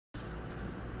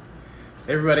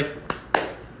Hey everybody.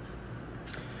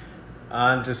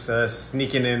 I'm just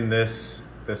sneaking in this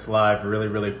live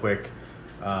really quick.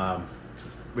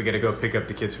 We gotta go pick up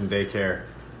the kids from daycare,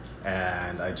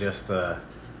 and I just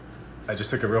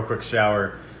took a real quick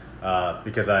shower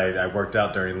because I worked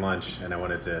out during lunch and I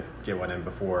wanted to get one in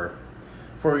before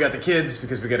we got the kids,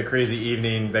 because we got a crazy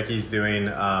evening Becky's doing.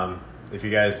 If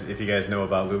you guys know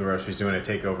about LuLaRoche, she's doing a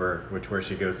takeover, where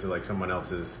she goes to like someone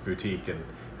else's boutique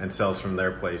and sells from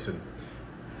their place. And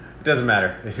it doesn't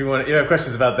matter. If you have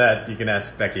questions about that, you can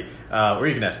ask Becky, or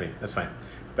you can ask me. That's fine.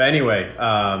 But anyway,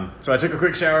 so I took a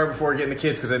quick shower before getting the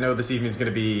kids because I know this evening's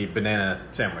going to be banana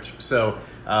sandwich. So,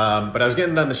 but I was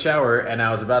getting done the shower and I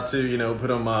was about to,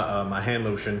 put on my hand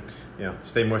lotion.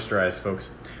 Stay moisturized, folks.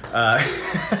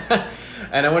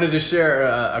 And I wanted to share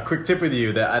a quick tip with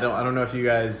you that I don't know if you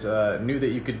guys knew that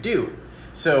you could do.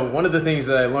 So one of the things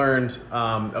that I learned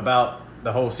about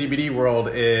the whole CBD world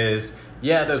is,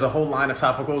 yeah, there's a whole line of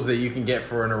topicals that you can get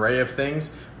for an array of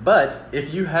things. But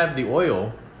if you have the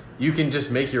oil, you can just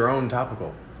make your own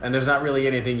topical. And there's not really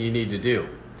anything you need to do.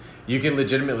 You can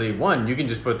legitimately, you can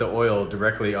just put the oil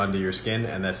directly onto your skin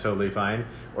and that's totally fine.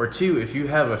 Or two, if you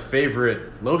have a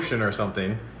favorite lotion or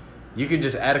something, you can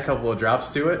just add a couple of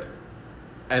drops to it,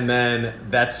 and then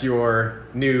that's your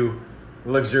new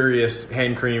luxurious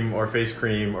hand cream or face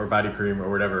cream or body cream or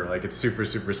whatever. Like, it's super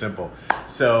simple.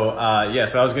 So yeah,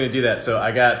 so I was gonna do that. So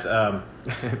I got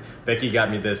Becky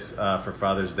got me this for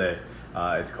Father's Day.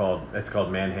 It's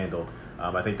called Manhandled.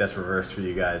 I think that's reversed for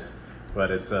you guys,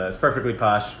 but it's perfectly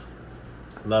posh.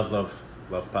 Love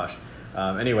posh.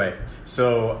 Anyway,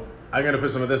 so I'm gonna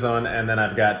put some of this on, and then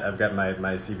I've got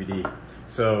my CBD.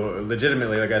 So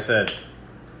legitimately, like I said,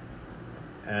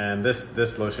 and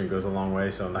this lotion goes a long way,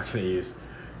 so I'm not gonna use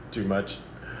too much.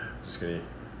 Just gonna use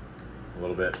a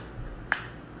little bit,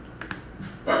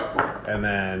 and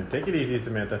then take it easy,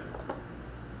 Samantha.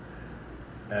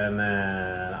 And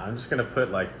then I'm just gonna put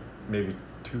like maybe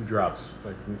 2 drops,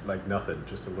 like nothing,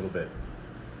 just a little bit.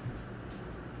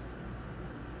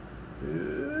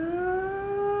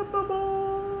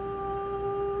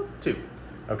 Bubble 2.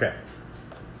 Okay.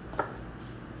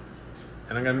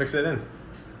 And I'm gonna mix it in.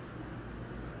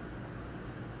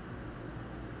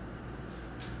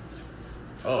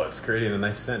 Oh, it's creating a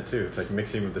nice scent too. It's like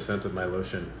mixing with the scent of my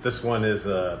lotion. This one is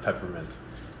peppermint,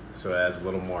 so it adds a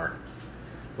little more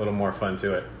fun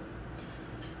to it.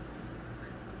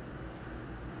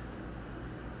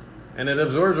 And it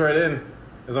absorbs right in,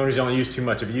 as long as you don't use too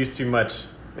much. If you use too much,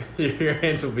 your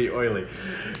hands will be oily.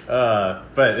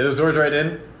 But it absorbs right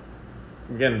in.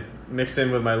 Again, mixed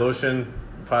in with my lotion.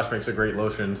 Posh makes a great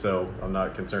lotion, so I'm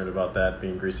not concerned about that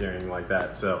being greasy or anything like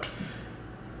that. So,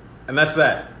 and that's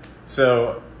that.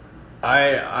 So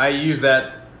I use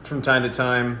that from time to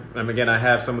time. And again, I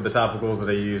have some of the topicals that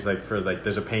I use,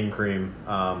 there's a pain cream,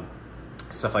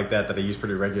 stuff like that I use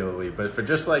pretty regularly. But for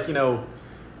just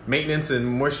maintenance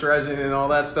and moisturizing and all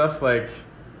that stuff, I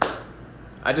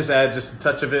just add just a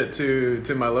touch of it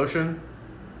to my lotion,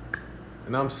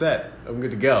 and I'm set. I'm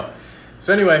good to go.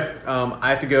 So anyway, I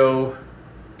have to go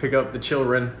pick up the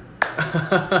children.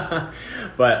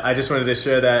 But I just wanted to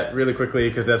share that really quickly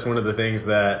because that's one of the things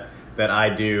that I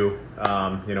do,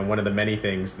 one of the many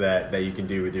things that you can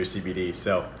do with your CBD.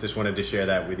 So just wanted to share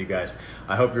that with you guys.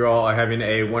 I hope you all are having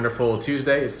a wonderful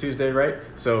Tuesday. It's Tuesday, right?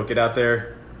 So get out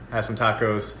there, have some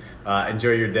tacos,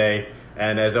 enjoy your day.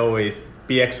 And as always,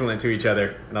 be excellent to each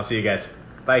other. And I'll see you guys.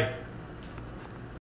 Bye.